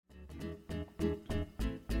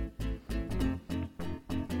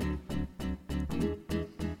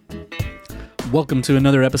Welcome to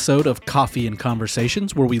another episode of Coffee and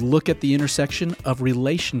Conversations, where we look at the intersection of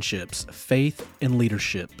relationships, faith, and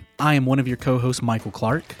leadership. I am one of your co-hosts, Michael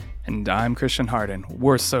Clark. And I'm Christian Harden.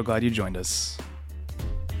 We're so glad you joined us.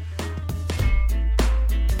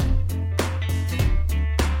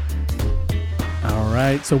 All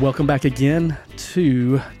right, so welcome back again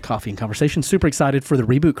to Coffee and Conversations. Super excited for the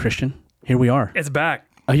reboot, Christian. Here we are. It's back.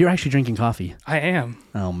 Oh, you're actually drinking coffee. I am.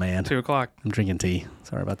 Oh, man. 2 o'clock. I'm drinking tea.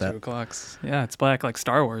 Sorry about that. 2 o'clock. Yeah, it's black like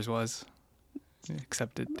Star Wars was,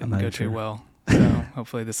 except it didn't go too well. So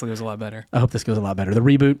hopefully this goes a lot better. I hope this goes a lot better. The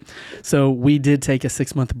reboot. So we did take a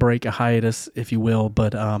 6-month break, a hiatus, if you will.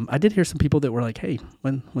 But I did hear some people that were like, hey,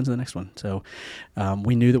 when's the next one? So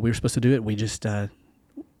we knew that we were supposed to do it. We just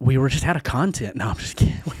out of content. No, I'm just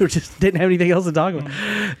kidding. We just didn't have anything else to talk about.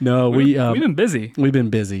 No, we've been busy. We've been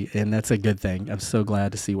busy, and that's a good thing. I'm so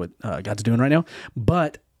glad to see what God's doing right now.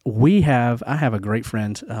 But I have a great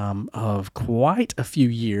friend of quite a few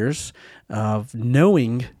years of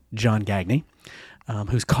knowing John Gagne,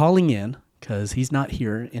 who's calling in because he's not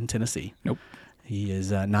here in Tennessee. Nope. He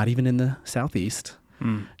is not even in the Southeast.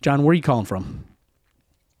 John, where are you calling from?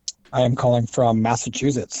 I am calling from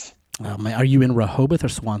Massachusetts. Are you in Rehoboth or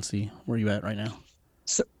Swansea? Where are you at right now?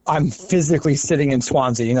 So I'm physically sitting in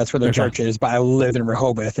Swansea, and that's where the church is, but I live in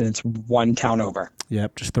Rehoboth, and it's one town over.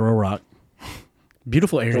 Yep, just throw a rock.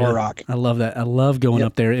 Beautiful area. Throw a rock. I love that. I love going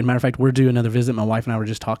up there. As a matter of fact, we're due another visit. My wife and I were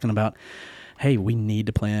just talking about, hey, we need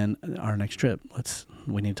to plan our next trip.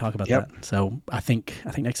 We need to talk about that. So I think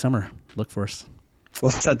next summer, look for us.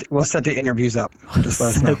 We'll set the interviews up. Just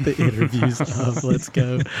let us know. Set the interviews up. Let's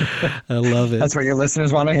go. I love it. That's what your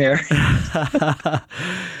listeners want to hear.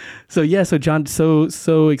 So John,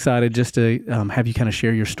 so excited just to have you kind of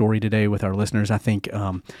share your story today with our listeners. I think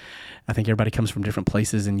everybody comes from different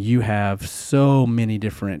places, and you have so many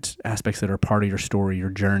different aspects that are part of your story, your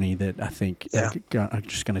journey, that I think are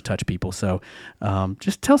just going to touch people. So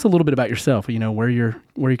just tell us a little bit about yourself, where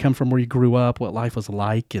you come from, where you grew up, what life was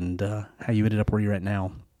like, and how you ended up where you're at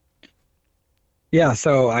now. Yeah,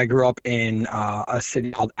 so I grew up in a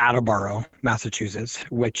city called Attleboro, Massachusetts,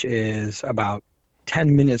 which is about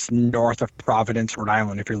 10 minutes north of Providence, Rhode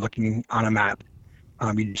Island, if you're looking on a map.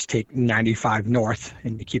 You just take 95 north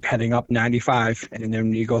and you keep heading up 95, and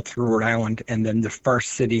then you go through Rhode Island, and then the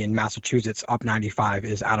first city in Massachusetts up 95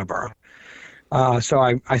 is Attleboro. So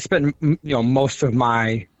I spent most of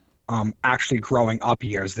my actually growing up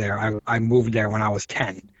years there. I moved there when I was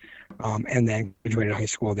 10, and then graduated high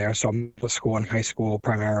school there. So middle school and high school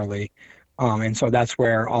primarily, and so that's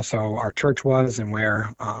where also our church was, and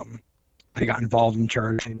where I got involved in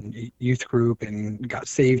church and youth group and got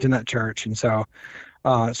saved in that church. And so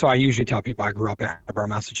I usually tell people I grew up in Attleboro,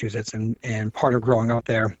 Massachusetts, and part of growing up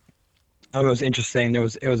there, it was interesting. It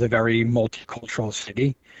was a very multicultural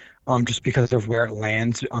city, just because of where it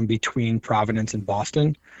lands between Providence and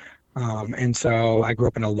Boston. And so I grew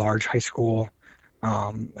up in a large high school,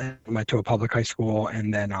 went to a public high school,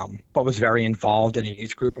 and then but was very involved in a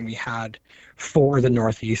youth group, and we had for the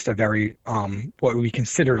Northeast a very what we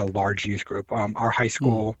considered a large youth group. Our high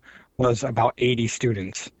school was about 80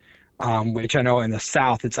 students, which I know in the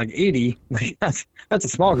South it's like 80. That's a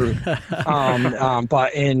small group,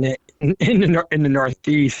 but in the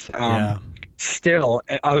Northeast, still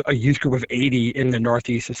a youth group of 80 in the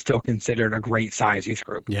Northeast is still considered a great size youth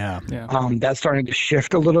group. Yeah. That's starting to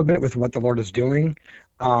shift a little bit with what the Lord is doing,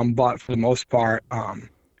 but for the most part,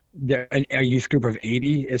 a youth group of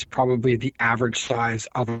 80 is probably the average size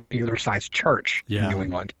of a regular sized church in New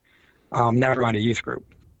England. Never mind a youth group.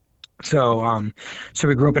 So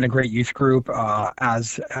we grew up in a great youth group.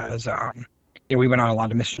 As we went on a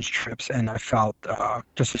lot of missions trips, and I felt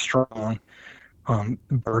just a strong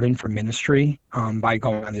burden for ministry by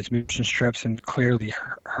going on these missions trips, and clearly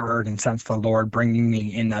heard and sensed the Lord bringing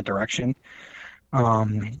me in that direction.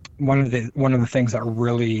 One of the things that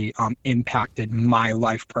really impacted my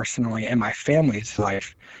life personally and my family's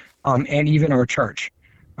life, and even our church,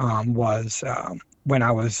 was when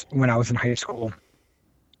I was in high school.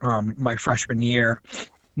 My freshman year,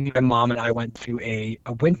 my mom and I went to a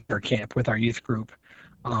winter camp with our youth group,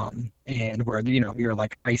 and where you're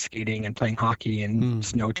like ice skating and playing hockey and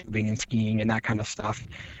snow tubing and skiing and that kind of stuff.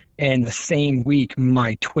 And the same week,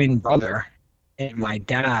 my twin brother and my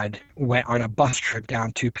dad went on a bus trip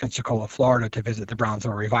down to Pensacola, Florida, to visit the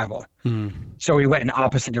Brownsville Revival. So we went in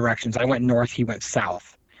opposite directions. I went north, he went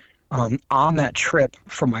south. On that trip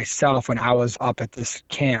for myself, when I was up at this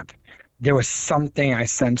camp, there was something I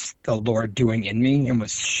sensed the Lord doing in me, and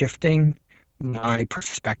was shifting my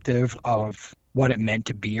perspective of what it meant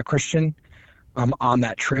to be a Christian. on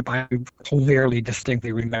that trip, I clearly,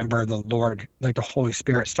 distinctly remember the Lord, like the Holy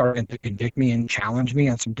Spirit, starting to convict me and challenge me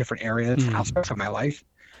on some different areas, aspects of my life,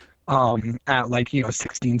 at like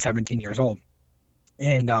 16, 17 years old,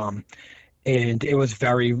 and it was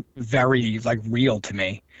very, very like real to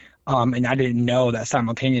me. And I didn't know that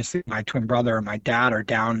simultaneously my twin brother and my dad are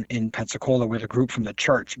down in Pensacola with a group from the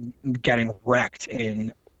church getting wrecked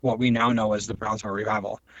in what we now know as the Brownsville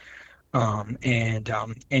Revival. And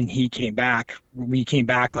he came back. We came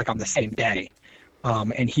back like on the same day.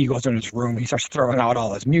 And he goes in his room. He starts throwing out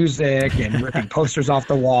all his music and ripping posters off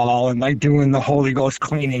the wall and like doing the Holy Ghost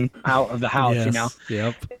cleaning out of the house,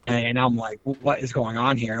 Yep. And I'm like, what is going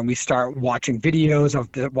on here? And we start watching videos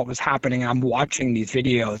of what was happening. I'm watching these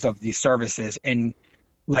videos of these services, and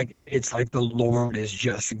like it's like the Lord is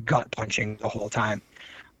just gut punching the whole time.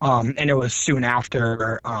 And it was soon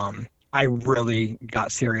after I really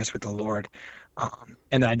got serious with the Lord.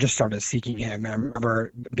 And then I just started seeking him. And I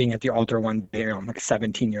remember being at the altar one day, I'm like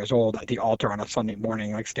 17 years old, at the altar on a Sunday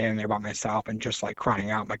morning, like standing there by myself and just like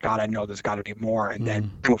crying out, my God, I know there's got to be more. And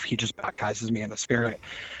then poof, he just baptizes me in the Spirit.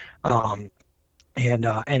 And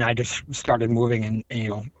I just started moving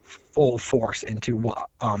in, full force into what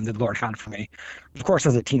the Lord had for me. Of course,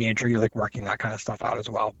 as a teenager, you're like working that kind of stuff out as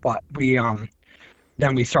well. But then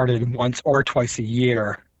we started once or twice a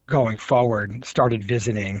year going forward, started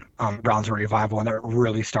visiting Brownsville Revival, and it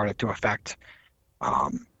really started to affect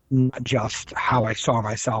not just how I saw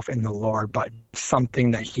myself in the Lord, but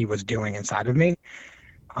something that he was doing inside of me.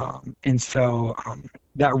 And so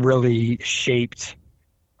that really shaped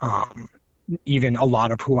even a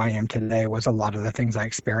lot of who I am today, was a lot of the things I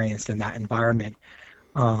experienced in that environment.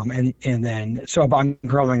 And then, so upon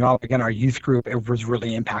growing up, again, our youth group, it was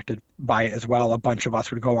really impacted by it as well. A bunch of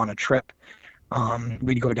us would go on a trip.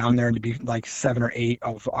 We'd go down there and to be like 7 or 8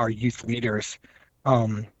 of our youth leaders.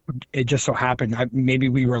 It just so happened, maybe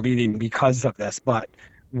we were leading because of this, but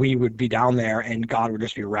we would be down there and God would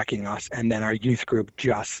just be wrecking us. And then our youth group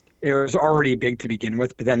it was already big to begin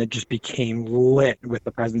with, but then it just became lit with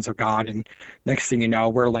the presence of God. And next thing you know,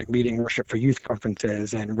 we're like leading worship for youth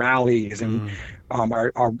conferences and rallies. And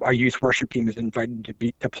our youth worship team is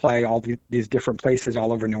invited to play all these different places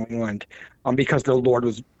all over New England, because the Lord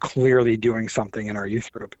was clearly doing something in our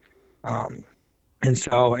youth group. And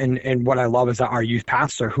so, and what I love is that our youth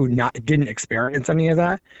pastor, who didn't experience any of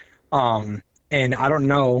that, and I don't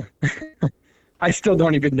know, I still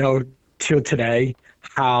don't even know till today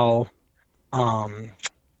how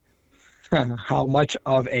much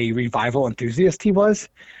of a revival enthusiast he was.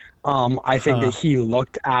 I think that he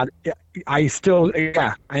looked at,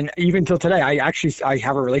 and even till today, I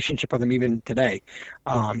have a relationship with him even today.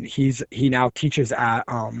 He now teaches at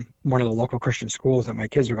one of the local Christian schools that my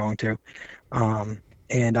kids are going to,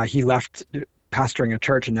 and he left pastoring a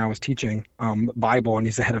church and now is teaching Bible, and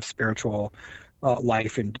he's the head of spiritual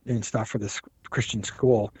life and stuff for this Christian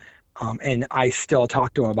school. And I still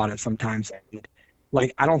talk to him about it sometimes. And,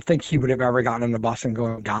 like, I don't think he would have ever gotten on the bus and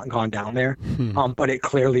gone down there. But it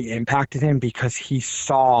clearly impacted him because he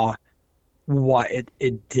saw what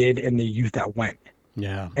it did in the youth that went.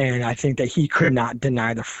 Yeah. And I think that he could not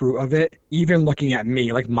deny the fruit of it. Even looking at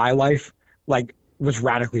me, like my life, like was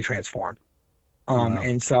radically transformed.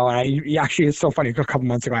 And so actually, it's so funny. A couple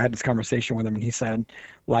months ago, I had this conversation with him, and he said,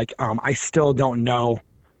 like, I still don't know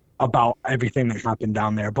about everything that happened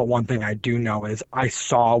down there, but one thing I do know is I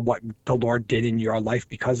saw what the Lord did in your life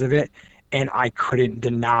because of it, and I couldn't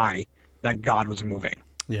deny that God was moving.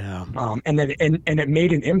 Yeah. And then and it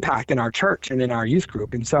made an impact in our church and in our youth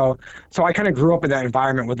group. And so I kind of grew up in that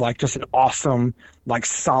environment with like just an awesome, like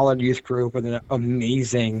solid youth group with an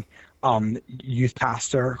amazing youth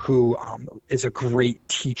pastor who is a great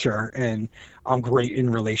teacher and great in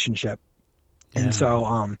relationship. Yeah. And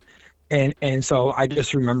so and so I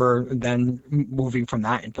just remember then moving from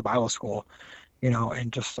that into Bible school,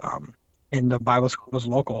 and just and the Bible school was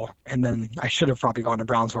local, and then I should have probably gone to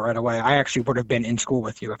Brownsville right away. I actually would have been in school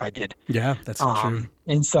with you if I did. Yeah, that's true.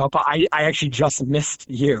 And so, but I actually just missed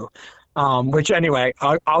you. Which anyway,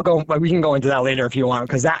 I'll go. We can go into that later if you want,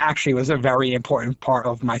 because that actually was a very important part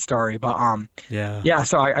of my story. But yeah.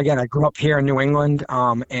 So I grew up here in New England,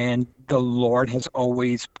 and the Lord has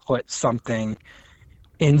always put something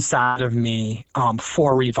inside of me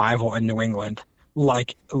for revival in New England,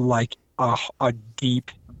 like a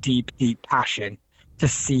deep passion to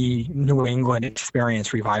see New England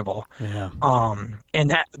experience revival. Yeah.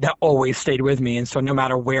 And that always stayed with me. And so no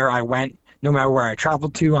matter where I went, no matter where I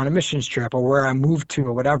traveled to on a missions trip or where I moved to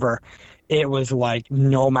or whatever, it was like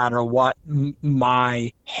no matter what,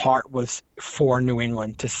 my heart was for New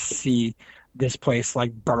England to see this place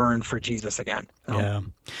like burn for Jesus again. Yeah.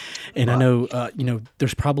 And I know,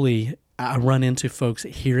 there's probably, I run into folks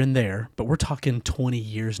here and there, but we're talking 20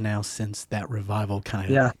 years now since that revival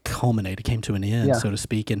kind of culminated, came to an end, so to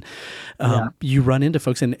speak. And you run into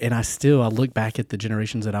folks, and I look back at the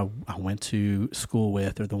generations that I went to school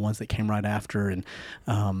with, or the ones that came right after, and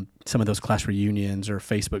some of those class reunions or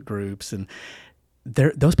Facebook groups, and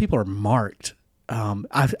those people are marked.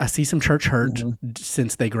 I see some church hurt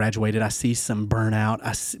since they graduated. I see some burnout.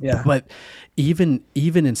 But even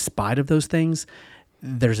in spite of those things,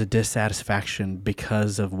 there's a dissatisfaction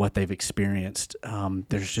because of what they've experienced.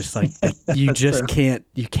 There's just like, you just can't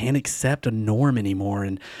accept a norm anymore.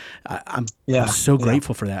 And I'm so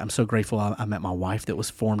grateful for that. I'm so grateful I met my wife that was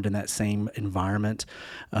formed in that same environment,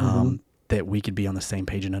 that we could be on the same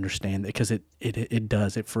page and understand that, because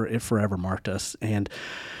it forever marked us. And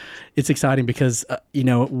it's exciting because,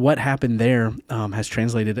 what happened there has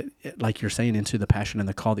translated, like you're saying, into the passion and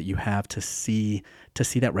the call that you have to see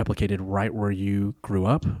that replicated right where you grew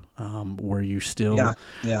up, where you still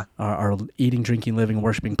are eating, drinking, living,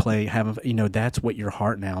 worshiping, playing, that's what your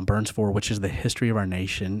heart now burns for, which is the history of our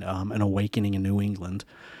nation, an awakening in New England.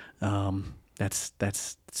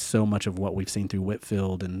 That's so much of what we've seen through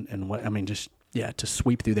Whitefield to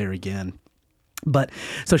sweep through there again. But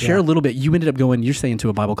so share a little bit. You ended up going, you're saying, to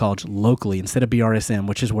a Bible college locally instead of BRSM,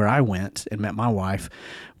 which is where I went and met my wife.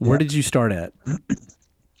 Where did you start at?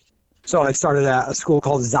 So I started at a school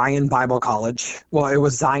called Zion Bible College. Well, it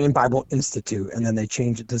was Zion Bible Institute, and then they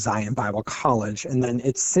changed it to Zion Bible College. And then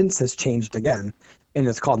it since has changed again, and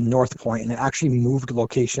it's called North Point, and it actually moved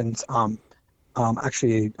locations.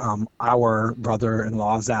 Our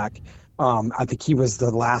brother-in-law, Zach, I think he was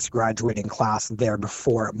the last graduating class there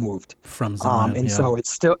before it moved from Zion. So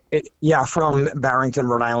it's still from Barrington,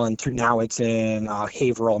 Rhode Island, to now it's in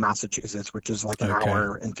Haverhill, Massachusetts, which is like an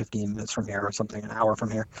hour and 15 minutes from here, or something, an hour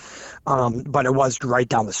from here. But it was right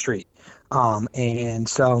down the street. And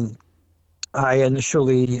so I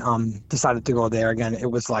initially decided to go there. Again,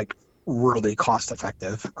 it was like really cost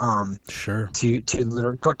effective. To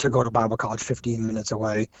go to Bible college 15 minutes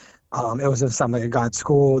away. It was in Assembly of God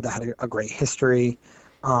school that had a great history.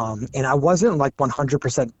 And I wasn't like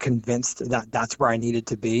 100% convinced that that's where I needed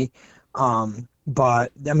to be.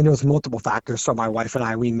 But there was multiple factors. So my wife and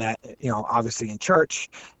I, we met, obviously in church,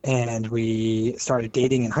 and we started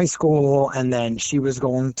dating in high school. And then she was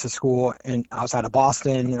going to school outside of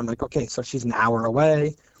Boston. And I'm like, okay, so she's an hour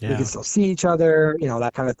away. We can still see each other,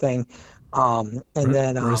 that kind of thing.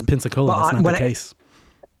 Whereas Pensacola, that's not the case.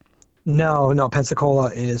 No, Pensacola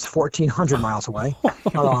is 1,400 miles away, and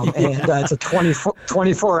it's a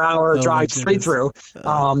 24-hour drive straight through.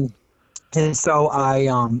 And so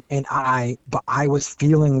but I was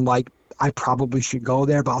feeling like I probably should go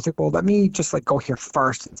there, but I was like, well, let me just go here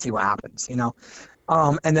first and see what happens, And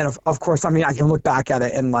then of course, I can look back at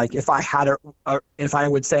it, and if I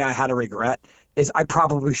would say I had a regret, is I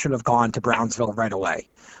probably should have gone to Brownsville right away.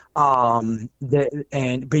 But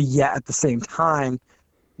yet at the same time,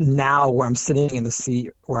 now where I'm sitting in the seat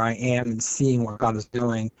where I am and seeing what God is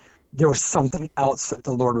doing, there was something else that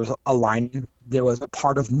the Lord was aligning. There was a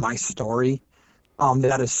part of my story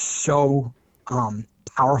that is so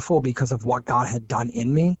powerful because of what God had done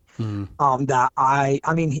in me.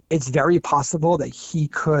 That it's very possible that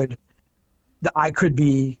I could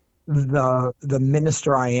be the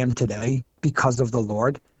minister I am today because of the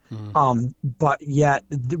Lord. But yet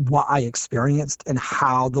what I experienced and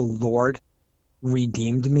how the Lord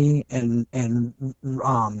redeemed me and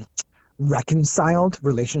reconciled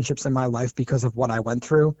relationships in my life because of what I went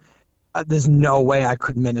through, there's no way I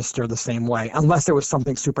could minister the same way unless there was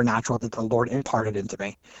something supernatural that the Lord imparted into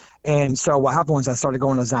me. And so what happened was I started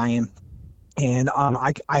going to Zion, and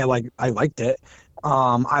I liked it.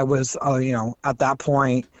 I was at that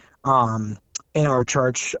point in our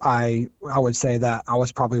church, I would say that I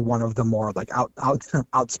was probably one of the more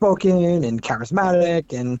outspoken and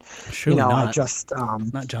charismatic, and I just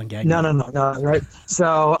not John Gagnon. No, right.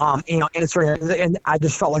 So and I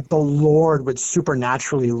just felt like the Lord would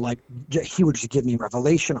supernaturally he would just give me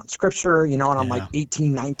revelation on scripture, and I'm like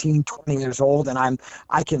 18, 19, 20 years old, and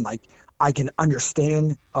I can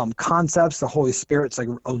understand concepts. The Holy Spirit's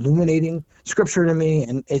illuminating scripture to me,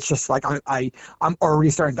 and it's just I'm already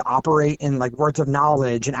starting to operate in words of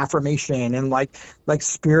knowledge and affirmation, and like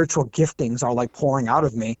spiritual giftings are pouring out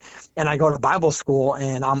of me. And I go to Bible school,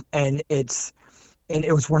 and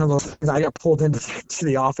it was one of those things. I got pulled into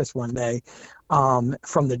the office one day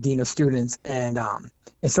from the dean of students, and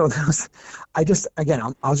so I was just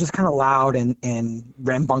kind of loud and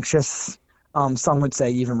rambunctious. Some would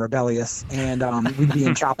say even rebellious. And we'd be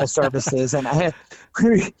in chapel services, and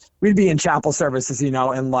we'd be in chapel services,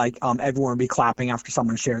 and like everyone would be clapping after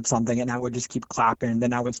someone shared something, and I would just keep clapping.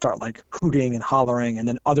 Then I would start like hooting and hollering, and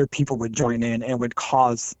then other people would join in and would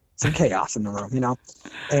cause some chaos in the room,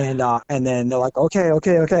 and then they're like, okay,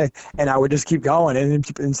 and I would just keep going,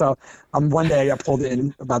 and so one day I pulled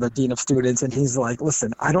in by the dean of students, and he's like,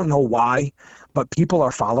 listen, I don't know why, but people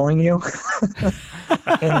are following you,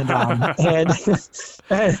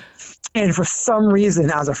 and for some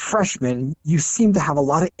reason, as a freshman, you seem to have a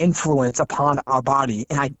lot of influence upon our body,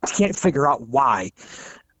 and I can't figure out why.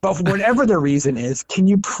 But for whatever the reason is, can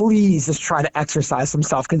you please just try to exercise some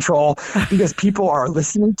self-control, because people are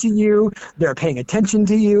listening to you, they're paying attention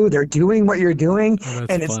to you, they're doing what you're doing,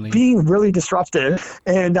 and it's being really disruptive.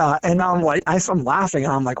 And I'm like, I'm laughing,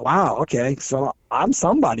 and I'm like, wow, okay, so I'm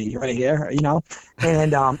somebody right here,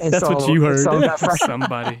 and that's so, what you heard. So that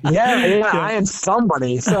somebody. Yeah, I am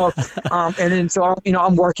somebody. So,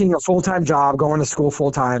 I'm working a full-time job, going to school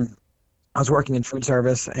full-time. I was working in food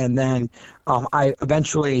service, and then I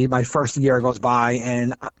eventually, my first year goes by,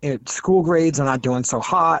 and school grades are not doing so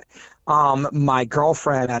hot. My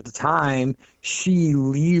girlfriend at the time, she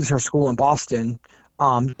leaves her school in Boston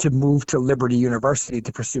to move to Liberty University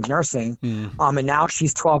to pursue nursing. And now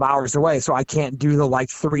she's 12 hours away, so I can't do the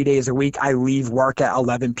 3 days a week. I leave work at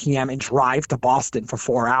 11 p.m. and drive to Boston for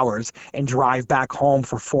 4 hours and drive back home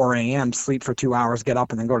for 4 a.m., sleep for 2 hours, get up,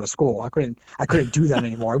 and then go to school. I couldn't do that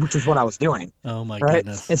anymore, which is what I was doing. Oh my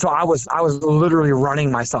goodness. And so I was literally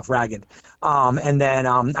running myself ragged. And then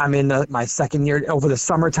I'm in my second year. Over the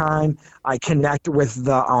summertime, I connect with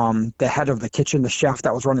the head of the kitchen, the chef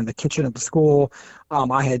that was running the kitchen at the school.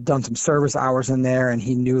 I had done some service hours in there, and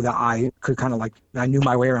he knew that I could I knew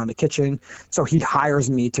my way around the kitchen. So he hires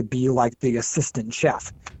me to be like the assistant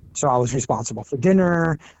chef. So I was responsible for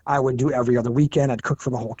dinner. I would do every other weekend. I'd cook for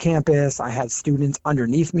the whole campus. I had students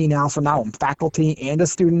underneath me now. So now I'm faculty and a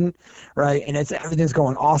student, right? And everything's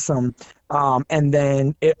going awesome. And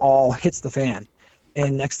then it all hits the fan.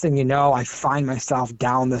 And next thing you know, I find myself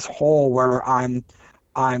down this hole where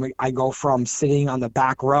I go from sitting on the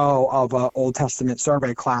back row of an Old Testament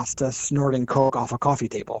survey class to snorting Coke off a coffee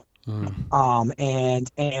table. And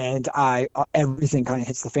everything kind of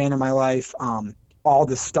hits the fan in my life. All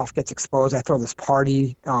this stuff gets exposed. I throw this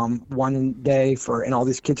party one day and all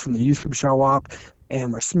these kids from the youth group show up,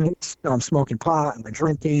 and we're smoking pot and we're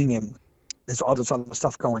drinking, and there's all this other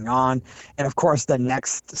stuff going on. And of course, the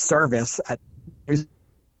next service at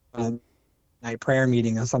night prayer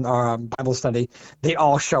meeting or some Bible study, they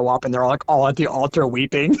all show up, and they're all at the altar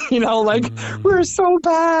weeping. We're so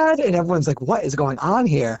bad, and everyone's like, "What is going on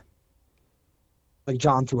here?" Like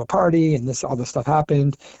John threw a party, and all this stuff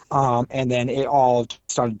happened, and then it all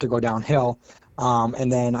started to go downhill.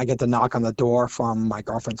 And then I get the knock on the door from my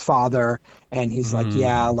girlfriend's father, and he's like,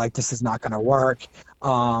 "Yeah, this is not going to work.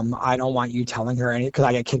 I don't want you telling her anything," because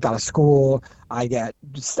I get kicked out of school. I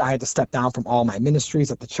had to step down from all my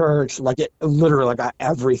ministries at the church. It literally got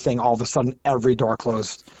everything. All of a sudden, every door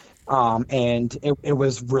closed. And it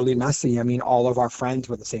was really messy. I mean, all of our friends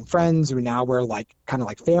were the same friends. We're kind of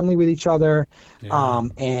like family with each other. Yeah.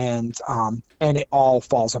 And it all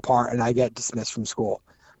falls apart, and I get dismissed from school.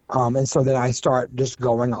 And so then I start just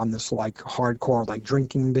going on this hardcore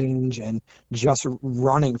drinking binge and just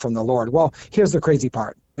running from the Lord. Well, here's the crazy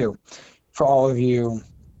part too, for all of you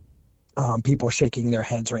people shaking their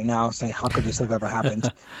heads right now saying, how could this have ever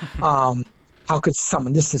happened? How could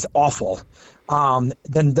this is awful.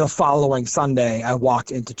 Then the following Sunday, I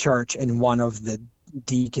walked into church, and one of the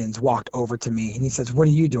deacons walked over to me, and he says, "What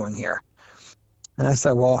are you doing here?" And I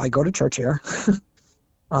said, "Well, I go to church here."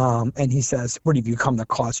 And he says, "What, have you come to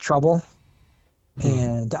cause trouble?"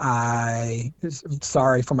 And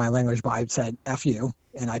sorry for my language, but I said, "F you."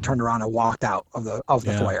 And I turned around and walked out of the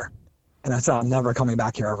foyer. And I said, "I'm never coming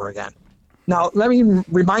back here ever again." Now, let me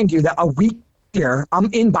remind you that a week here, I'm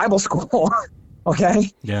in Bible school. Okay.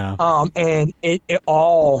 Yeah. And it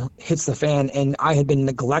all hits the fan, and I had been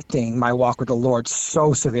neglecting my walk with the Lord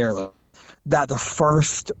so severely that the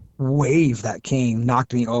first wave that came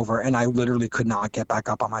knocked me over, and I literally could not get back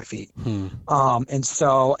up on my feet. And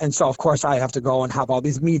so of course I have to go and have all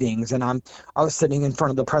these meetings, and I was sitting in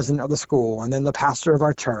front of the president of the school, and then the pastor of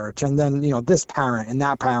our church, and then this parent and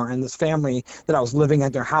that parent and this family that I was living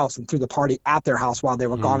at their house, and threw the party at their house while they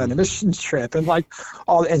were gone on a mission trip, and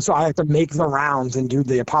and so I had to make the rounds and do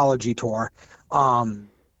the apology tour.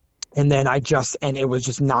 And then it was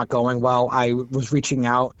just not going well. I was reaching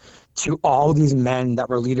out to all these men that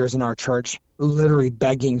were leaders in our church, literally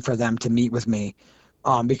begging for them to meet with me,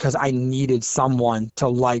 because I needed someone to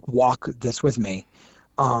walk this with me.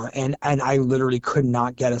 And I literally could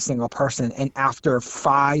not get a single person. And after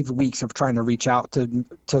 5 weeks of trying to reach out to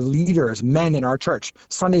leaders, men in our church,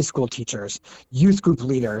 Sunday school teachers, youth group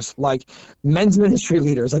leaders, like men's ministry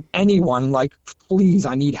leaders, like anyone, like, please,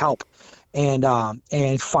 I need help. And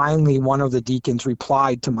finally one of the deacons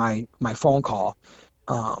replied to my phone call.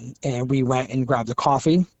 And we went and grabbed a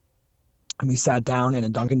coffee, and we sat down in a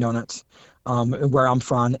Dunkin' Donuts. Where I'm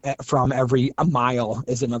from every a mile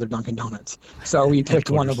is another Dunkin' Donuts. So we picked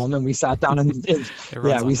one of them, and we sat down and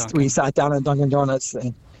we sat down at Dunkin' Donuts,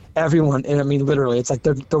 and everyone, and I mean, literally, it's like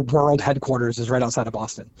the world headquarters is right outside of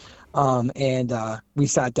Boston. We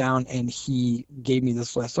sat down, and he gave me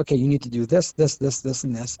this list. Okay, you need to do this, this, this, this,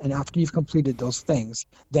 and this. And after you've completed those things,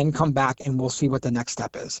 then come back and we'll see what the next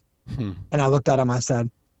step is. And I looked at him, I said,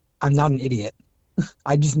 I'm not an idiot.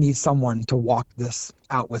 I just need someone to walk this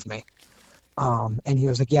out with me. And he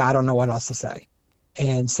was like, yeah, I don't know what else to say.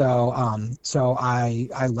 And so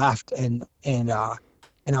I left, and I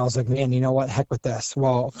was like, man, you know what, heck with this.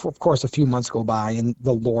 Well, of course, a few months go by, and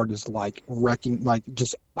the Lord is like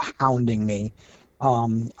just hounding me.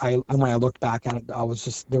 When I looked back at it,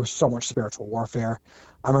 there was so much spiritual warfare.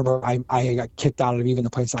 I remember I got kicked out of even the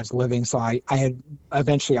place I was living. So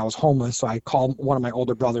eventually I was homeless. So I called one of my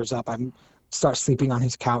older brothers up. I start sleeping on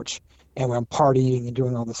his couch, and we're partying and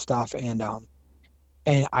doing all this stuff. And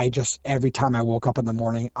I just, every time I woke up in the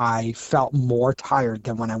morning, I felt more tired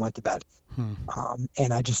than when I went to bed. And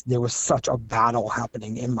there was such a battle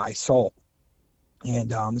happening in my soul.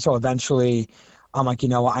 And so eventually I'm like, you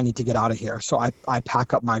know what, I need to get out of here. So I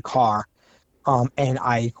pack up my car, and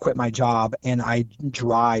I quit my job, and I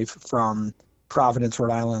drive from Providence,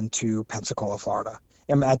 Rhode Island to Pensacola, Florida.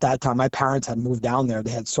 And at that time, my parents had moved down there.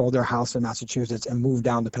 They had sold their house in Massachusetts and moved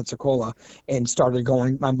down to Pensacola, and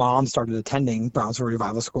my mom started attending Brownsville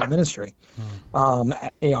Revival School of Ministry. And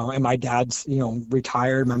my dad's,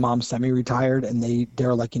 retired, my mom's semi-retired, and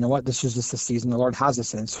they're like, you know what, this is just the season the Lord has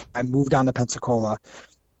us in. So I moved down to Pensacola,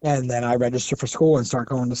 and then I registered for school and start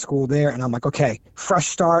going to school there. And I'm like, okay, fresh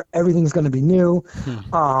start, everything's going to be new.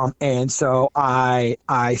 And so I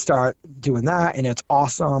start doing that, and it's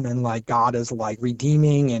awesome. And like, God is like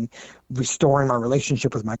redeeming and restoring my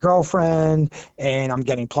relationship with my girlfriend, and I'm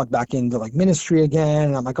getting plugged back into like ministry again.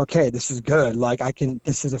 And I'm like, okay, this is good. Like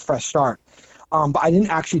this is a fresh start. But I didn't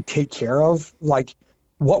actually take care of like,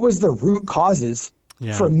 what was the root causes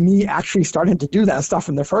for me actually starting to do that stuff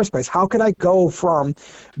in the first place. How could I go from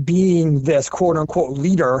being this quote unquote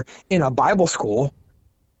leader in a Bible school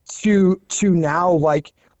to now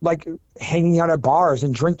like hanging out at bars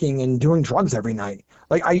and drinking and doing drugs every night?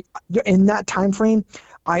 Like in that time frame,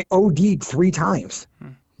 I OD'd 3 times.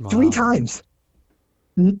 Wow. 3 times.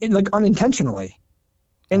 Like unintentionally.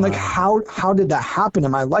 And like, how did that happen in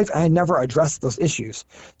my life? And I never addressed those issues.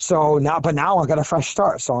 So now I got a fresh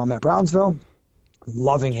start. So I'm at Brownsville,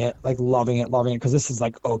 loving it. Cause this is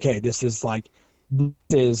like, okay, this is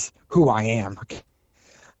who I am.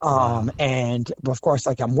 And of course,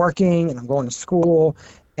 like I'm working and I'm going to school,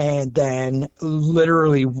 and then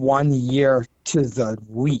literally 1 year to the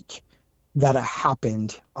week that it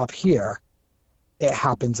happened up here, it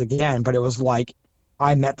happens again. But it was like,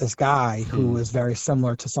 I met this guy who was very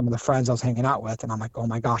similar to some of the friends I was hanging out with. And I'm like, oh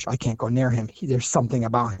my gosh, I can't go near him. There's something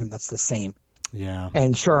about him that's the same. Yeah.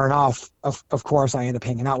 And sure enough, of course, I end up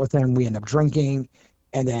hanging out with him. We end up drinking,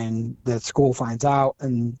 and then the school finds out,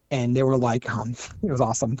 and they were like, it was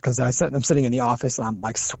awesome because I'm sitting in the office, and I'm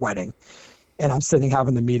like sweating, and I'm sitting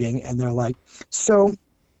having the meeting, and they're like, so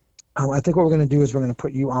I think what we're going to do is we're going to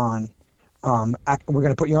put you on,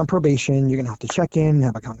 probation. You're going to have to check in,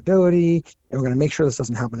 have accountability, and we're going to make sure this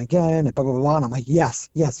doesn't happen again, and blah, blah, blah. And I'm like, yes,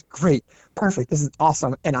 great, perfect. This is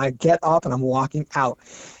awesome. And I get up and I'm walking out,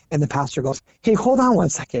 and the pastor goes, hey, hold on 1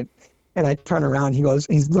 second. And I turn around,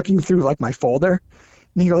 he's looking through like my folder,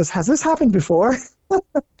 and he goes, has this happened before?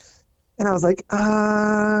 And I was like,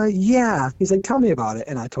 yeah. He's like, tell me about it.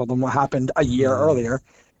 And I told him what happened a year earlier.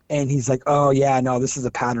 And he's like, oh yeah, no, this is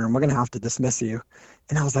a pattern. We're going to have to dismiss you.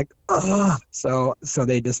 And I was like, oh, so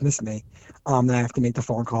they dismissed me. Then I have to make the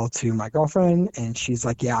phone call to my girlfriend, and she's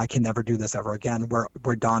like, yeah, I can never do this ever again.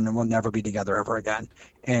 We're done, and we'll never be together ever again.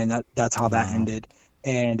 And that's how that ended.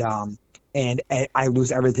 And I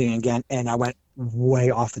lose everything again. And I went way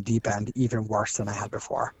off the deep end, even worse than I had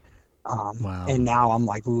before. And now I'm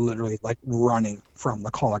like literally like running from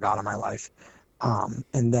the call of God in my life.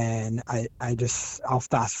 And then I'll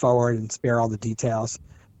fast forward and spare all the details.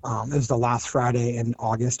 It was the last Friday in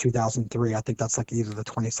August 2003. I think that's like either the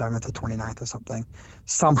 27th or 29th or something.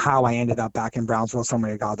 Somehow I ended up back in Brownsville,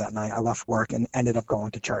 somewhere to God that night. I left work and ended up going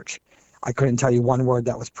to church. I couldn't tell you one word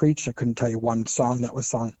that was preached. I couldn't tell you one song that was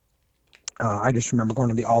sung. I just remember going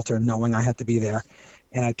to the altar knowing I had to be there.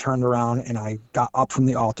 And I turned around and I got up from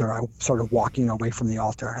the altar. I started walking away from the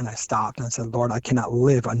altar, and I stopped and I said, Lord, I cannot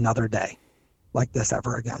live another day like this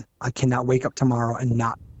ever again. I cannot wake up tomorrow and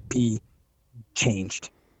not be changed.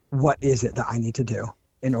 What is it that I need to do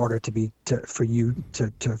in order for you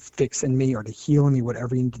to fix in me or to heal in me,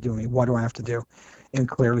 whatever you need to do in me? What do I have to do? And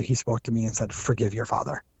clearly he spoke to me and said, forgive your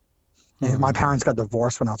father. And my parents got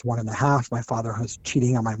divorced when I was 1.5. My father was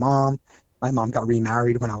cheating on my mom. My mom got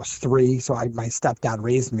remarried when I was 3. So my stepdad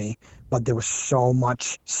raised me, but there was so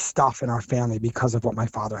much stuff in our family because of what my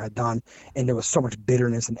father had done. And there was so much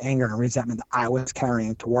bitterness and anger and resentment that I was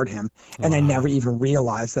carrying toward him. And I never even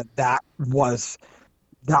realized that was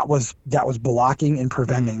blocking and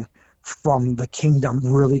preventing from the kingdom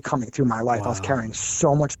really coming through my life. I was carrying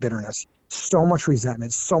so much bitterness, so much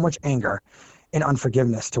resentment, so much anger and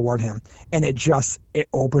unforgiveness toward him. And it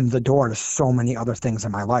opened the door to so many other things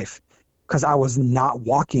in my life, because I was not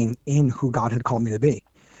walking in who God had called me to be.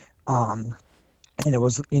 And it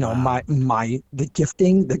was, the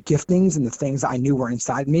giftings and the things that I knew were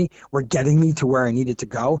inside me were getting me to where I needed to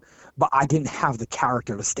go, but I didn't have the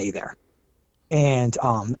character to stay there. And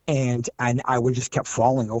I would just kept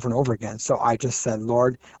falling over and over again. So I just said,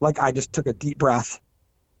 Lord, I just took a deep breath,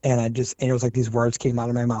 and it was like these words came out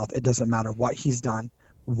of my mouth. It doesn't matter what he's done,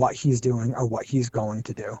 what he's doing, or what he's going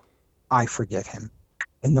to do. I forgive him.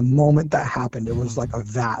 And the moment that happened, it was like a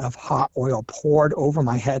vat of hot oil poured over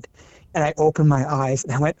my head. And I opened my eyes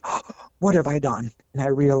and I went, oh, what have I done? And I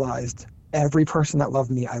realized every person that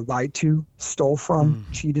loved me, I lied to, stole from,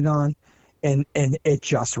 cheated on, and it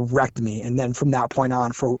just wrecked me. And then from that point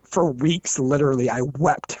on, for weeks, literally, I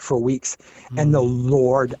wept for weeks. And the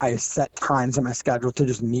Lord, I set times in my schedule to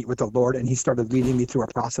just meet with the Lord, and he started leading me through a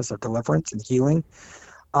process of deliverance and healing.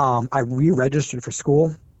 I re-registered for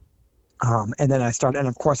school. And then and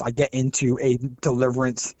of course I get into a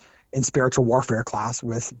deliverance and spiritual warfare class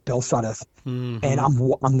with Bill Sudduth. And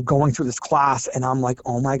I'm going through this class, and I'm like,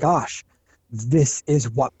 oh my gosh, this is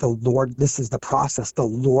the process the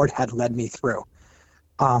Lord had led me through.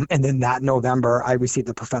 And then that November, I received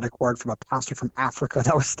a prophetic word from a pastor from Africa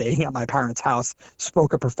that was staying at my parents' house,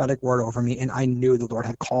 spoke a prophetic word over me, and I knew the Lord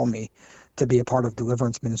had called me to be a part of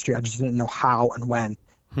deliverance ministry. I just didn't know how and when.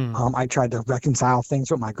 I tried to reconcile things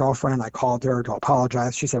with my girlfriend. I called her to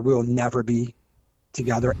apologize. She said, we will never be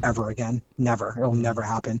together ever again. Never. It will never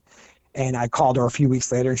happen. And I called her a few weeks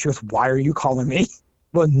later, and she goes, why are you calling me?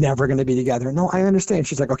 We're never going to be together. No, I understand.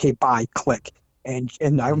 She's like, okay, bye, click. And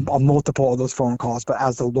I multiple of those phone calls. But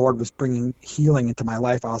as the Lord was bringing healing into my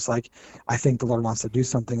life, I was like, I think the Lord wants to do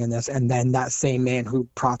something in this. And then that same man who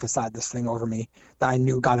prophesied this thing over me, that I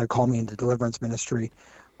knew God had called me into deliverance ministry,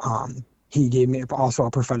 he gave me also a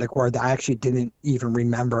prophetic word that I actually didn't even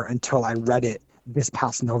remember until I read it this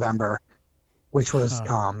past November, which was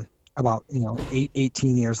about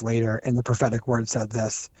 18 years later. And the prophetic word said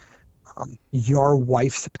this: your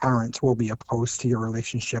wife's parents will be opposed to your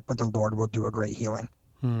relationship, but the Lord will do a great healing.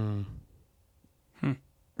 And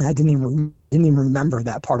I didn't even remember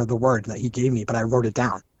that part of the word that he gave me, but I wrote it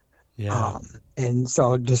down. And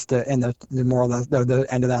so just the end of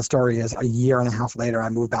that story is a year and a half later, I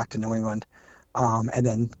moved back to New England.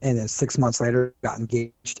 And then 6 months later, got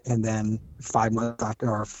engaged. And then 5 months after,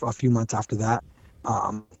 or a few months after that,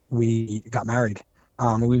 we got married.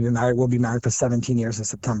 We'll be married for 17 years in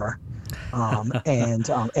September. And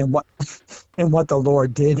what the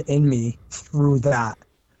Lord did in me through that,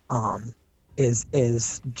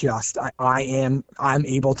 is just, I'm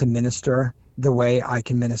able to minister the way I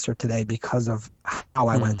can minister today because of how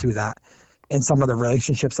I went through that. And some of the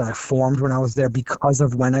relationships that I formed when I was there because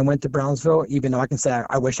of when I went to Brownsville, even though I can say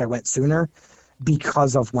I wish I went sooner,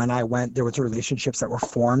 because of when I went, there was relationships that were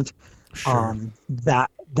formed that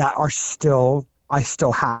are still, I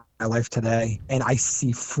still have in my life today. And I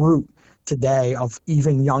see fruit today of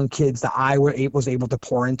even young kids that I was able to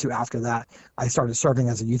pour into after that. I started serving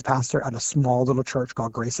as a youth pastor at a small little church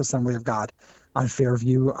called Grace Assembly of God on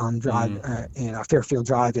Fairview Drive, Fairfield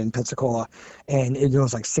Drive in Pensacola. And it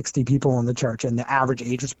was like 60 people in the church, and the average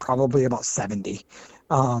age was probably about 70.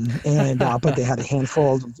 But they had a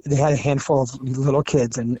handful of little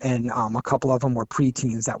kids, and a couple of them were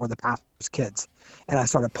preteens that were the pastor's kids. And I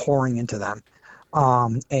started pouring into them.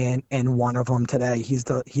 And one of them today, he's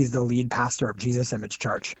the lead pastor of Jesus Image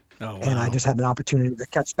Church. Oh, wow. And I just had an opportunity to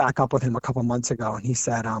catch back up with him a couple months ago. And he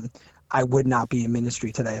said, I would not be in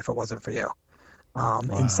ministry today if it wasn't for you.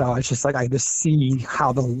 And so it's just like I just see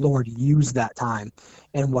how the Lord used that time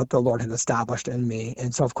and what the Lord had established in me.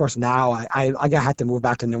 And so, of course, now I had to move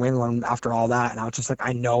back to New England after all that. And I was just like,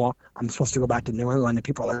 I know I'm supposed to go back to New England. And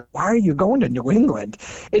people are like, why are you going to New England?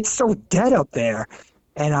 It's so dead up there.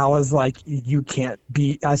 And I was like, you can't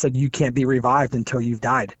be revived until you've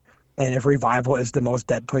died. And if revival is the most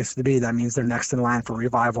dead place to be, that means they're next in line for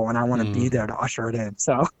revival, and I want to be there to usher it in.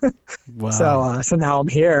 So, so now I'm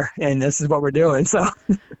here, and this is what we're doing. So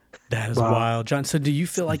that is wild, John. So do you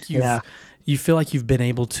feel like you've been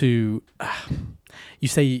able to? You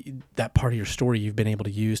say that part of your story you've been able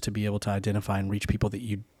to use to be able to identify and reach people that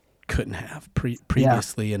you couldn't have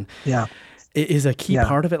previously, and is a key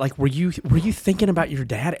part of it. Like, were you thinking about your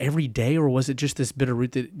dad every day, or was it just this bitter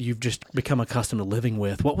root that you've just become accustomed to living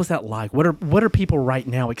with? What was that like? What are people right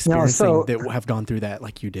now experiencing that have gone through that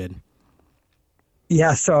like you did?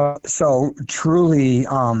 Yeah. So truly,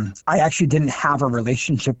 I actually didn't have a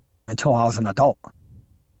relationship until I was an adult.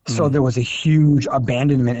 So there was a huge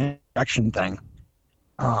abandonment and rejection thing.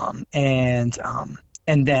 And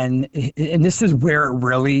then this is where it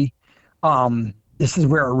really,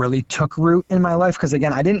 took root in my life. Cause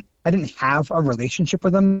again, I didn't have a relationship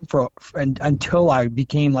with him until I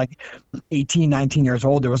became like 18, 19 years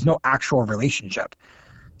old. There was no actual relationship.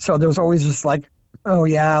 So there was always just like, oh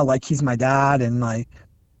yeah, like he's my dad, and like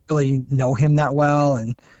really know him that well.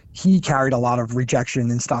 And he carried a lot of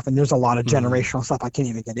rejection and stuff. And there's a lot of generational stuff I can't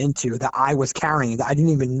even get into that I was carrying that I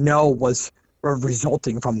didn't even know was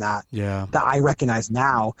resulting from that that I recognize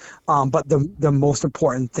now. But the most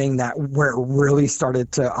important thing where it really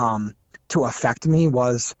started to affect me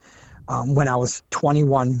was when I was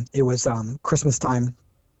 21. It was Christmas time,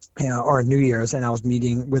 or New Year's, and I was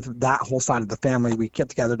meeting with that whole side of the family. We get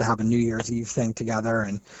together to have a New Year's Eve thing together,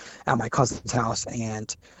 and at my cousin's house.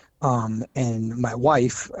 And my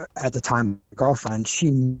wife at the time, my girlfriend,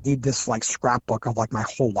 she made this like scrapbook of like my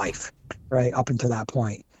whole life, right up until that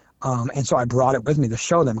point. And so I brought it with me to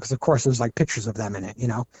show them, because of course there's like pictures of them in it,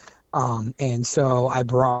 and so I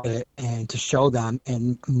brought it and to show them,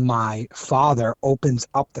 and my father opens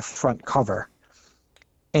up the front cover.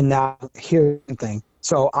 And now here's the thing.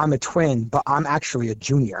 So I'm a twin, but I'm actually a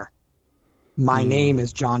junior. My name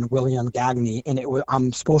is John William Gagne, and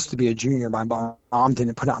I'm supposed to be a junior. My mom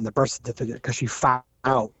didn't put it on the birth certificate because she found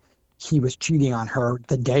out he was cheating on her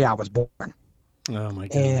the day I was born. Oh my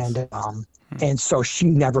goodness. And so she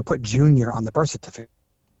never put junior on the birth certificate.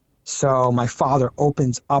 So my father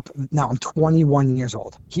opens up, now I'm 21 years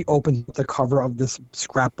old. He opens up the cover of this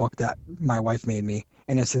scrapbook that my wife made me,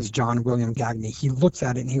 and it says John William Gagne. He looks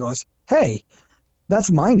at it and he goes, hey,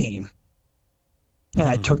 that's my name. And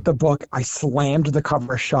I took the book, I slammed the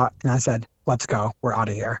cover shut, and I said, let's go, we're out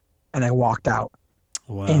of here. And I walked out.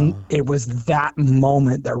 Wow. And it was that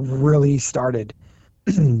moment that really started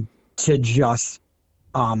to just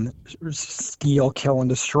steal, kill, and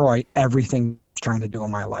destroy everything I was trying to do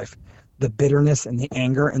in my life. The bitterness and the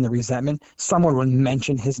anger and the resentment. Someone would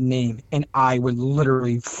mention his name, and I would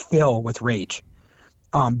literally fill with rage,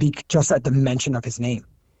 just at the mention of his name.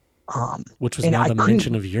 Which was not a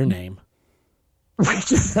mention of your name.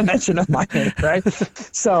 Which is the mention of my name, right?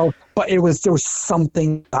 So, but there was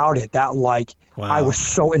something about it that like, I was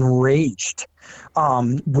so enraged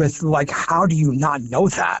with like, how do you not know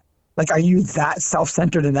that? Like, are you that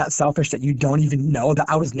self-centered and that selfish that you don't even know that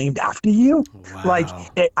I was named after you? Wow. Like,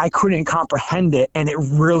 I couldn't comprehend it, and it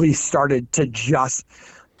really started to just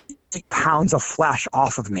take pounds of flesh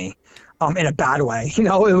off of me, in a bad way.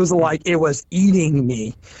 It was like it was eating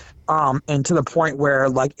me, and to the point where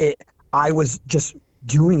like I was just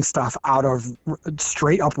doing stuff out of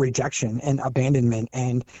straight up rejection and abandonment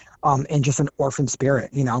and just an orphan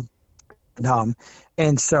spirit, and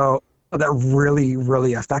so that really,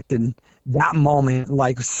 really affected that moment,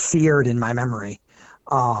 like seared in my memory.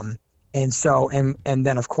 And so, and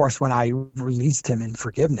then of course, when I released him in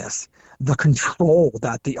forgiveness, the control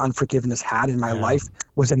that the unforgiveness had in my life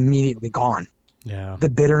was immediately gone. Yeah. The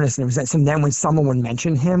bitterness and resentment. And then when someone would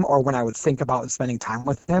mention him, or when I would think about spending time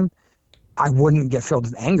with him, I wouldn't get filled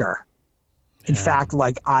with anger. In fact,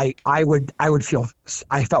 like I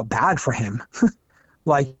felt bad for him.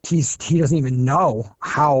 Like he doesn't even know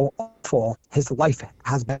how awful his life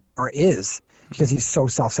has been or is, because he's so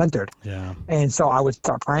self-centered. Yeah. And so I would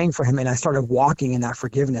start praying for him, and I started walking in that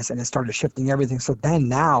forgiveness, and it started shifting everything. So then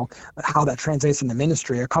now how that translates into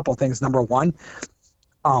ministry, a couple of things. Number one,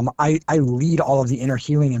 I lead all of the inner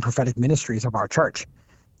healing and prophetic ministries of our church.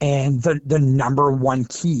 And the number one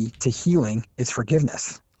key to healing is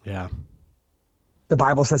forgiveness. Yeah. the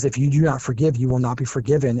Bible says, if you do not forgive, you will not be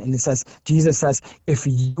forgiven. And it says, Jesus says, if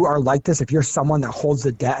you are like this, if you're someone that holds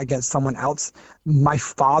a debt against someone else, my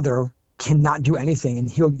Father cannot do anything, and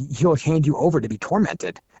he'll hand you over to be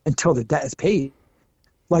tormented until the debt is paid.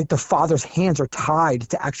 Like the Father's hands are tied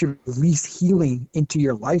to actually release healing into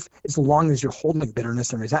your life as long as you're holding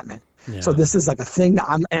bitterness and resentment. Yeah. So this is like a thing that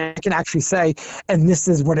I can actually say, and this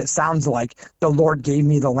is what it sounds like. The Lord gave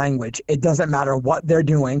me the language. It doesn't matter what they're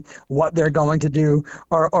doing, what they're going to do,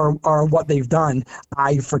 or what they've done.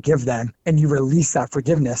 I forgive them, and you release that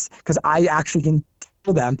forgiveness, because I actually can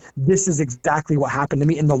tell them this is exactly what happened to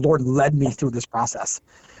me, and the Lord led me through this process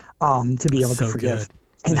to be able to forgive. Good.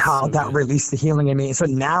 And that's how that released the healing in me. So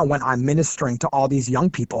now when I'm ministering to all these young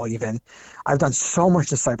people, even, I've done so much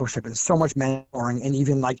discipleship and so much mentoring, and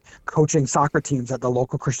even like coaching soccer teams at the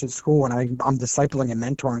local Christian school. And I'm discipling and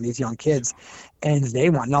mentoring these young kids, and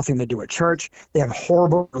they want nothing to do with church. They have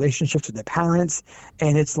horrible relationships with their parents.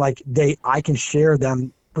 And it's like I can share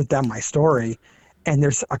with them my story. And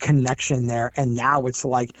there's a connection there. And now it's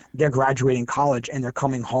like they're graduating college and they're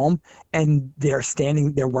coming home and they're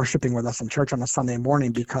worshiping with us in church on a Sunday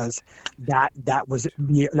morning, because that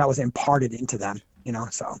was imparted into them,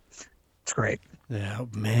 so it's great. Yeah,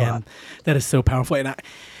 man, that is so powerful. And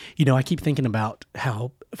I keep thinking about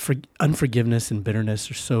how unforgiveness and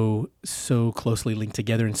bitterness are so closely linked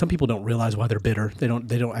together, and some people don't realize why they're bitter. They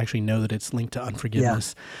don't actually know that it's linked to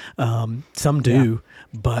unforgiveness. Yeah. Some do,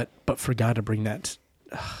 but for God to bring that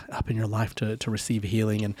up in your life to receive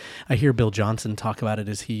healing. And I hear Bill Johnson talk about it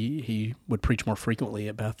as he would preach more frequently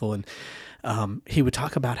at Bethel, and he would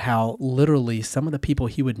talk about how literally some of the people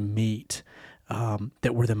he would meet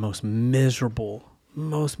that were the most miserable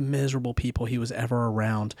people he was ever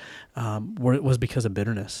around was because of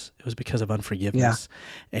bitterness. It was because of unforgiveness.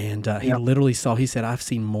 Yeah. And he literally he said, I've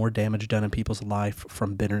seen more damage done in people's life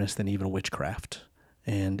from bitterness than even witchcraft.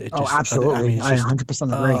 And it just, absolutely. I 100%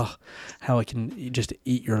 agree. How it can just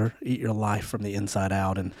eat your life from the inside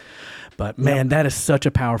out. But man, that is such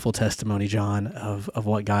a powerful testimony, John, of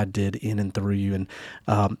what God did in and through you. And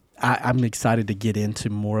I'm excited to get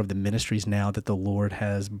into more of the ministries now that the Lord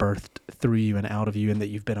has birthed through you and out of you, and that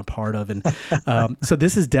you've been a part of. And so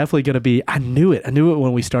this is definitely going to be, I knew it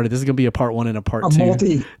when we started. This is going to be a part 1 and a part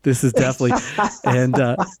 2. This is definitely, and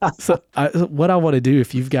what I want to do,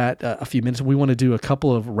 if you've got a few minutes, we want to do a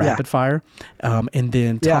couple of rapid fire, and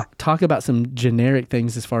then talk about some generic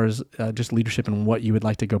things as far as just leadership and what you would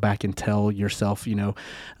like to go back and tell yourself, your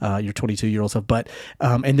 22-year-old self, but,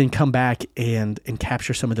 and then come back and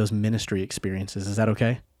capture some of those ministry experiences. Is that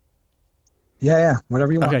okay? Yeah,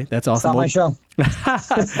 whatever you want. Okay, that's awesome. It's not my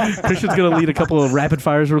show. Christian's going to lead a couple of rapid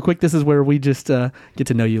fires real quick. This is where we just get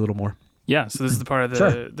to know you a little more. Yeah, so this is the part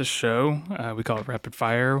of the show. We call it rapid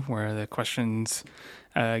fire, where the questions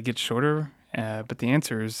get shorter, but the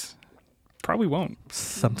answers probably won't.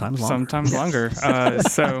 Sometimes longer.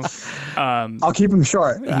 So I'll keep them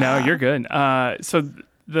short. No, you're good. So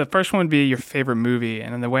the first one would be your favorite movie.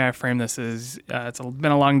 And then the way I frame this is it's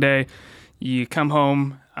been a long day. You come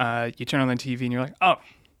home, you turn on the TV, and you're like, oh,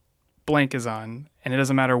 blank is on. And it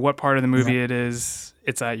doesn't matter what part of the movie it is,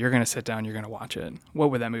 it's you're going to sit down, you're going to watch it.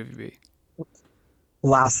 What would that movie be?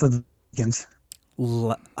 Last of the Mohicans.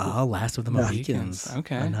 Last of the Mohicans.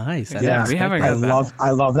 Okay. Oh, nice. Yeah, we haven't heard that.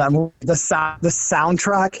 I love that movie. The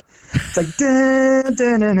soundtrack. It's like dun,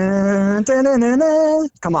 dun, dun, dun, dun, dun, dun, dun.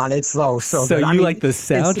 Come on, it's so good. You like the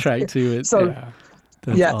soundtrack to it. So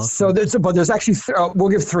awesome. So there's actually we'll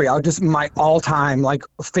give 3. I'll just, my all-time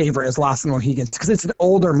favorite is Last of the Mohicans, because it's an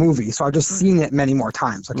older movie, so I've just seen it many more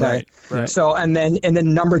times. Okay. Right. So and then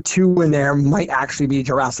number 2 in there might actually be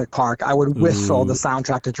Jurassic Park. I would whistle the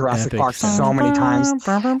soundtrack to Jurassic Park so many times.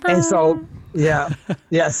 And so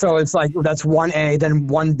so it's like that's 1A, then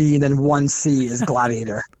 1B, then 1C is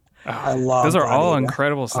Gladiator. I love those are Gladiator. All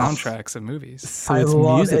incredible soundtracks of movies. So it's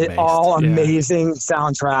music-based. All amazing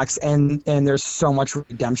soundtracks, and there's so much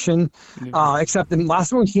redemption. Except in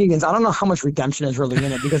Last of the Mohicans, I don't know how much redemption is really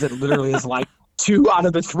in it, because it literally is like 2 out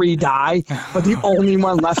of the 3 die, but the only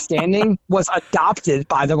one left standing was adopted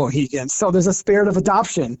by the Mohicans. So there's a spirit of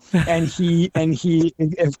adoption, and he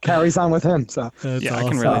it carries on with him. So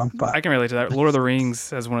awesome. I can relate to that. Lord of the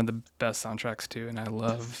Rings has one of the best soundtracks too, and I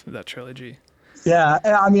love that trilogy. Yeah,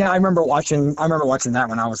 I mean, I remember watching that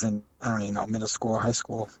when I was in, I don't even know, middle school or high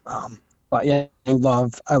school. But yeah, I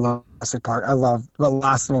love Jurassic Park. I love The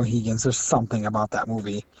Last of the Mohicans. There's something about that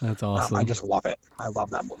movie. That's awesome. I just love it. I love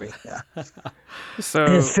that movie. Yeah. So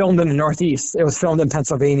and it's filmed in the Northeast. It was filmed in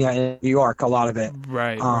Pennsylvania and New York, a lot of it.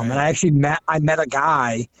 Right. And I actually met a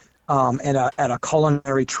guy at a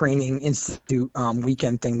culinary training institute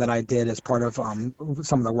weekend thing that I did as part of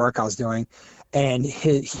some of the work I was doing. and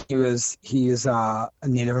he is a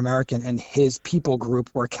Native American, and his people group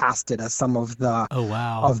were casted as some of the Oh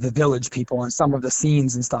wow. of the village people and some of the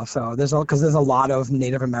scenes and stuff. So there's a lot of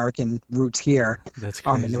Native American roots here, That's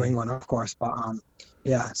crazy. in New England, of course. But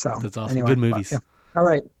yeah, so That's awesome. anyway, Good movies. but, yeah.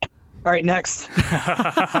 All right, next.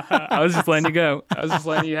 I was just letting you go. I was just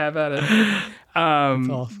letting you have at it. That's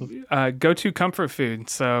awesome. Go-to comfort food.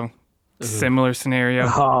 So similar scenario.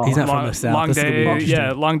 Oh, He's not from the South. Long This is gonna be day. interesting.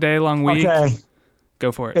 Yeah, long day, long week. okay.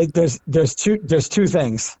 Go for it. There's two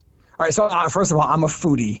things. All right, so first of all, I'm a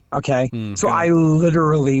foodie. Okay, so okay. I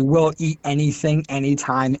literally will eat anything,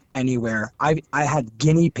 anytime, anywhere. I had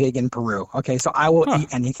guinea pig in Peru. Okay, so I will eat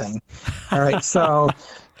anything. All right, so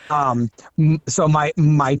so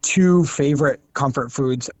my two favorite comfort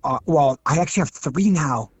foods. Well, I actually have three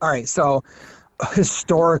now. All right, so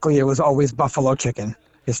historically, it was always buffalo chicken.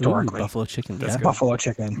 Historically, Ooh, buffalo chicken. That's Yeah. good. buffalo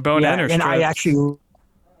chicken. Bone in or and I strips? actually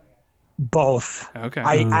both. Okay.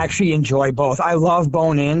 I actually enjoy both. I love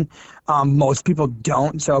bone in. Most people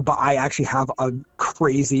don't. So, but I actually have a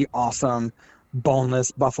crazy awesome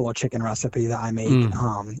boneless buffalo chicken recipe that I make.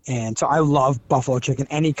 And so I love buffalo chicken,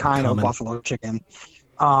 any kind of buffalo chicken.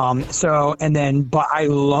 So, and then, but I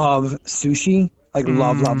love sushi. Like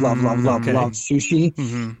love sushi.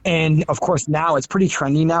 Mm-hmm. And of course now it's pretty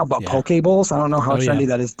trendy now, but poke bowls, I don't know how trendy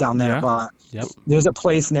that is down there, Yeah. but there's a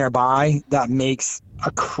place nearby that makes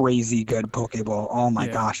a crazy good poke bowl. Oh my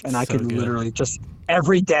gosh. And I so could good. literally just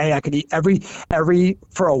every day I could eat every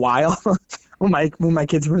for a while when my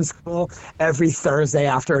kids were in school, every Thursday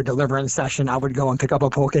after a deliverance session, I would go and pick up a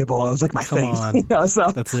poke bowl. It was like my thing. on. You know,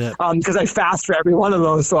 so That's it. because I fast for every one of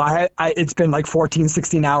those. So it's been like 14,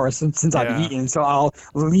 16 hours since I've Yeah. eaten. So I'll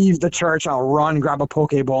leave the church, I'll run, grab a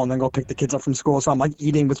poke bowl, and then go pick the kids up from school. So I'm like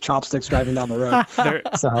eating with chopsticks driving down the road.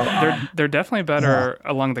 They're definitely better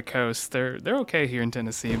along the coast. They're okay here in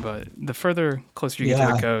Tennessee, but the further closer you get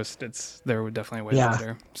to the coast, they're definitely way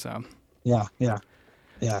better. So yeah.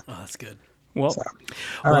 Oh, that's good. well,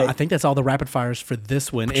 All right. I think that's all the rapid fires for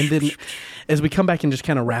this one. And then as we come back and just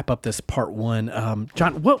kind of wrap up this part one,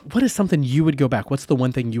 John, what is something you would go back? What's the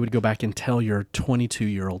one thing you would go back and tell your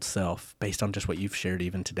 22-year-old self based on just what you've shared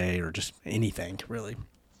even today or just anything really?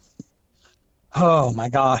 Oh my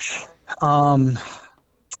gosh.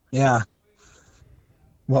 Yeah.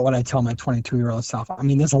 What would I tell my 22-year-old self? I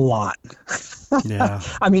mean, there's a lot. Yeah.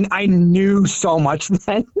 I mean, I knew so much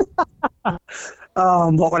then.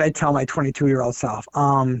 What would I tell my 22-year-old self?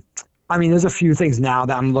 I mean, there's a few things now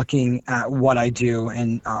that I'm looking at what I do,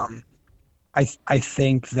 and I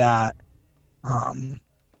think that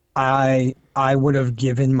I would have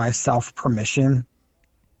given myself permission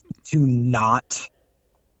to not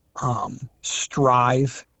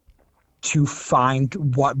strive to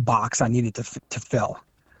find what box I needed to fill.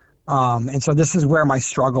 And so this is where my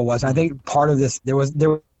struggle was. I think part of this, there was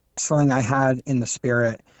something I had in the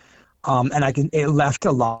spirit, and it left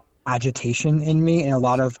a lot of agitation in me, and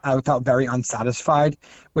I felt very unsatisfied,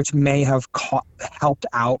 which may have helped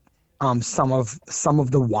out some of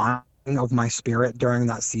the wine of my spirit during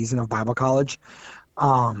that season of Bible college.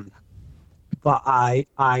 But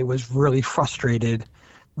I was really frustrated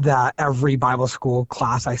that every Bible school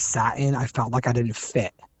class I sat in, I felt like I didn't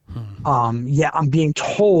fit. Yet I'm being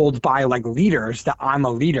told by like leaders that I'm a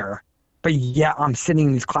leader, but yet I'm sitting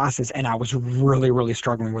in these classes and I was really, really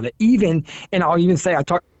struggling with it. And I'll even say, I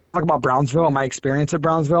talk about Brownsville, my experience at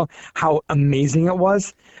Brownsville, how amazing it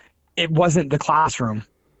was. It wasn't the classroom.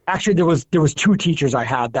 Actually, there was two teachers I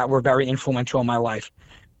had that were very influential in my life,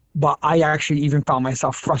 but I actually even found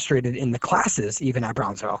myself frustrated in the classes, even at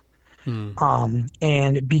Brownsville.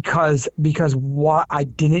 And because what I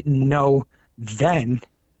didn't know then,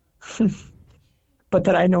 but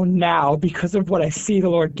that I know now because of what I see the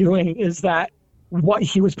Lord doing, is that what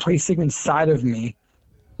he was placing inside of me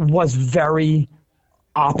was very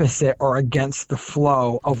opposite or against the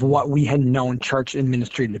flow of what we had known church and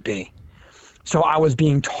ministry to be. So I was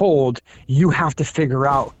being told, you have to figure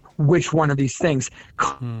out which one of these things.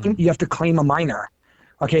 You have to claim a minor.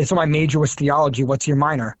 Okay, so my major was theology. What's your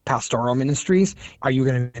minor? Pastoral ministries. Are you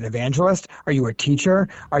going to be an evangelist? Are you a teacher?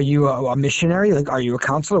 Are you a missionary? Like, are you a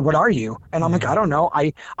counselor? What are you? And I'm like, I don't know.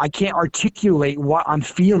 I can't articulate what I'm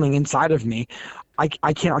feeling inside of me. I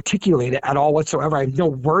can't articulate it at all whatsoever. I have no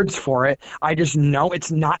words for it. I just know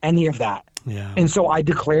it's not any of that. Yeah. And so I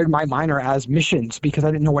declared my minor as missions because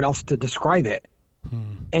I didn't know what else to describe it.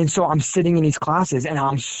 And so I'm sitting in these classes and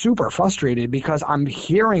I'm super frustrated because I'm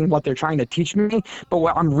hearing what they're trying to teach me, but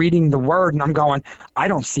when I'm reading the word and I'm going, I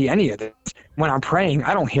don't see any of this. When I'm praying,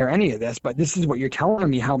 I don't hear any of this, but this is what you're telling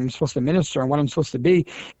me how I'm supposed to minister and what I'm supposed to be.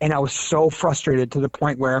 And I was so frustrated to the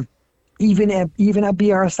point where Even at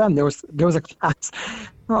BRSM, there was a class.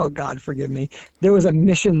 Oh God, forgive me. There was a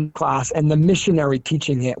mission class, and the missionary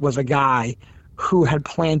teaching it was a guy who had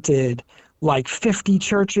planted like 50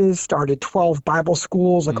 churches, started 12 Bible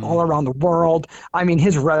schools, like all around the world. I mean,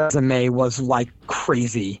 his resume was like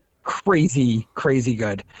crazy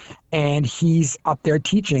good. And he's up there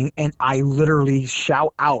teaching, and I literally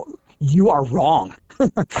shout out, "You are wrong."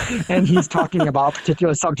 And he's talking about a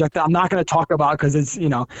particular subject that I'm not going to talk about because it's,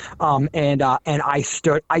 and I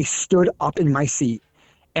stood up in my seat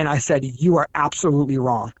and I said, "You are absolutely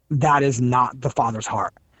wrong. That is not the Father's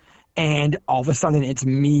heart." And all of a sudden it's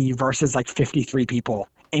me versus like 53 people,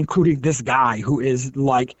 including this guy who is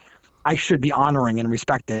like, I should be honoring and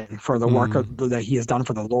respecting for the work that he has done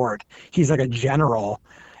for the Lord. He's like a general.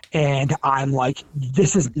 And I'm like,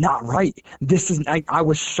 this is not right. I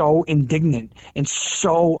was so indignant and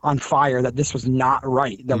so on fire that this was not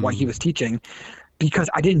right, that what he was teaching, because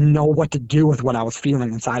I didn't know what to do with what I was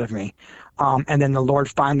feeling inside of me. And then the Lord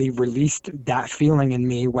finally released that feeling in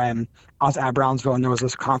me when I was at Brownsville, and there was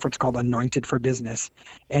this conference called Anointed for Business.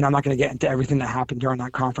 And I'm not going to get into everything that happened during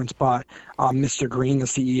that conference, but Mr. Green, the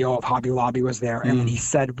CEO of Hobby Lobby, was there. And he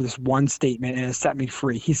said this one statement, and it set me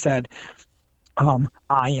free. He said,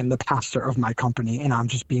 I am the pastor of my company, and I'm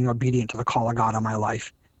just being obedient to the call of God on my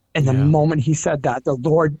life. And the moment he said that, the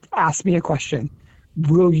Lord asked me a question: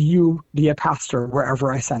 will you be a pastor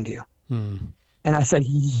wherever I send you? And I said,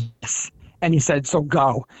 yes. And he said, so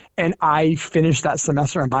go. And I finished that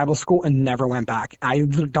semester in Bible school and never went back. I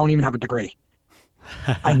don't even have a degree.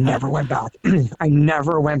 I never went back. I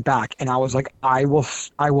never went back. And I was like, I will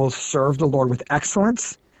serve the Lord with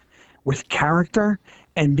excellence, with character,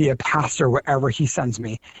 and be a pastor wherever he sends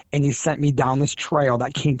me. And he sent me down this trail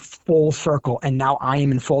that came full circle. And now I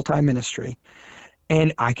am in full-time ministry.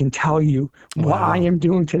 And I can tell you what I am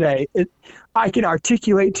doing today. I can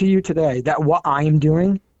articulate to you today that what I am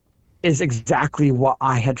doing is exactly what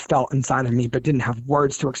I had felt inside of me, but didn't have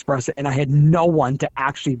words to express it. And I had no one to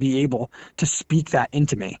actually be able to speak that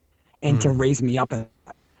into me and to raise me up.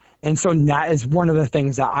 And so that is one of the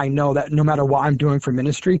things that I know, that no matter what I'm doing for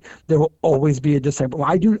ministry, there will always be a disciple.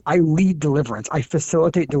 I lead deliverance. I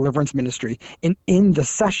facilitate deliverance ministry. And in the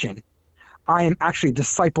session, I am actually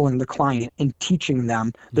discipling the client and teaching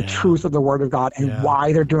them the truth of the Word of God and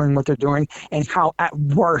why they're doing what they're doing, and how at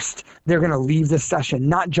worst they're going to leave this session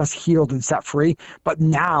not just healed and set free, but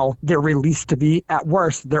now they're released to be at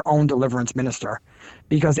worst their own deliverance minister.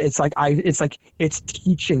 Because it's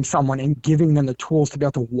teaching someone and giving them the tools to be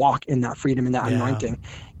able to walk in that freedom and that anointing.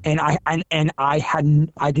 And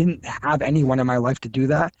I didn't have anyone in my life to do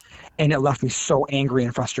that, and it left me so angry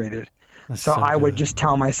and frustrated. So I would just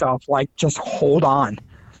tell myself, like, just hold on.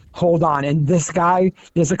 And this guy,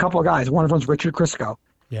 there's a couple of guys. One of them's Richard Crisco.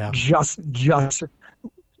 Yeah. Just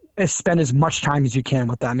spend as much time as you can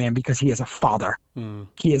with that man, because he is a father.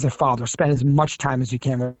 He is a father. Spend as much time as you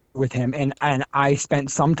can with him. And I spent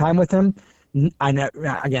some time with him.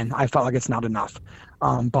 I felt like it's not enough.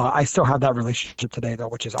 But I still have that relationship today, though,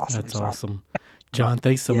 which is awesome. That's awesome. John,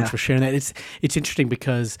 thanks so much for sharing that. It's interesting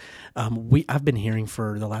because I've been hearing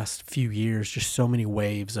for the last few years just so many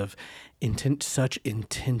waves of such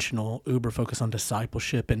intentional uber focus on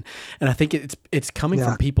discipleship, and I think it's coming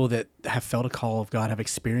from people that have felt a call of God, have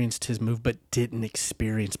experienced His move, but didn't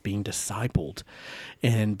experience being discipled,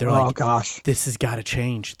 and they're like, "Gosh, this has got to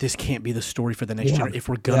change. This can't be the story for the next generation if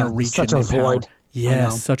we're gonna reach such a void."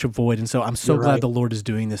 Yes, such a void. And so I'm so glad the Lord is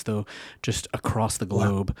doing this, though, just across the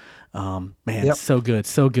globe. So good,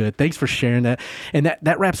 so good. Thanks for sharing that. And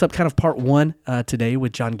that wraps up kind of part one today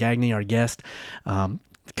with John Gagne, our guest,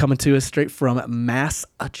 coming to us straight from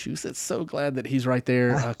Massachusetts. So glad that he's right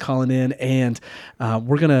there calling in. And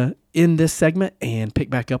we're going to end this segment and pick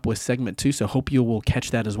back up with segment 2. So hope you will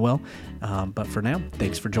catch that as well. But for now,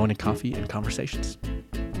 thanks for joining Coffee and Conversations.